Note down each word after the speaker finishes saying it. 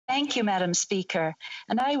Thank you, Madam Speaker,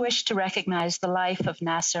 and I wish to recognize the life of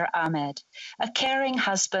Nasir Ahmed. A caring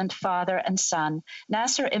husband, father, and son,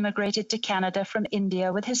 Nasir immigrated to Canada from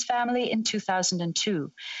India with his family in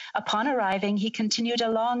 2002. Upon arriving, he continued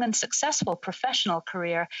a long and successful professional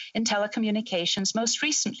career in telecommunications, most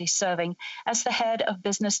recently serving as the head of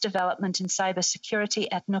business development and cybersecurity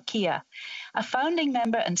at Nokia. A founding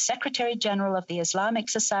member and Secretary General of the Islamic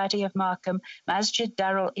Society of Markham-Masjid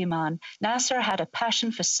Darul Iman, Nasir had a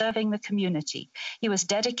passion for serving the community. He was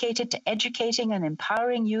dedicated to educating and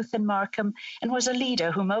empowering youth in Markham and was a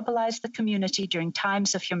leader who mobilized the community during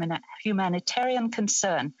times of humanitarian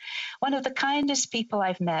concern. One of the kindest people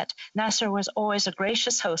I've met, Nasir was always a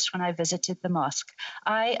gracious host when I visited the mosque.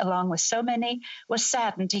 I, along with so many, was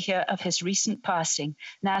saddened to hear of his recent passing.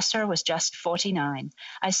 Nasir was just 49.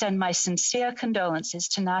 I send my sincere condolences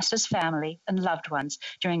to Nasir's family and loved ones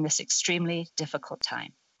during this extremely difficult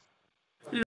time.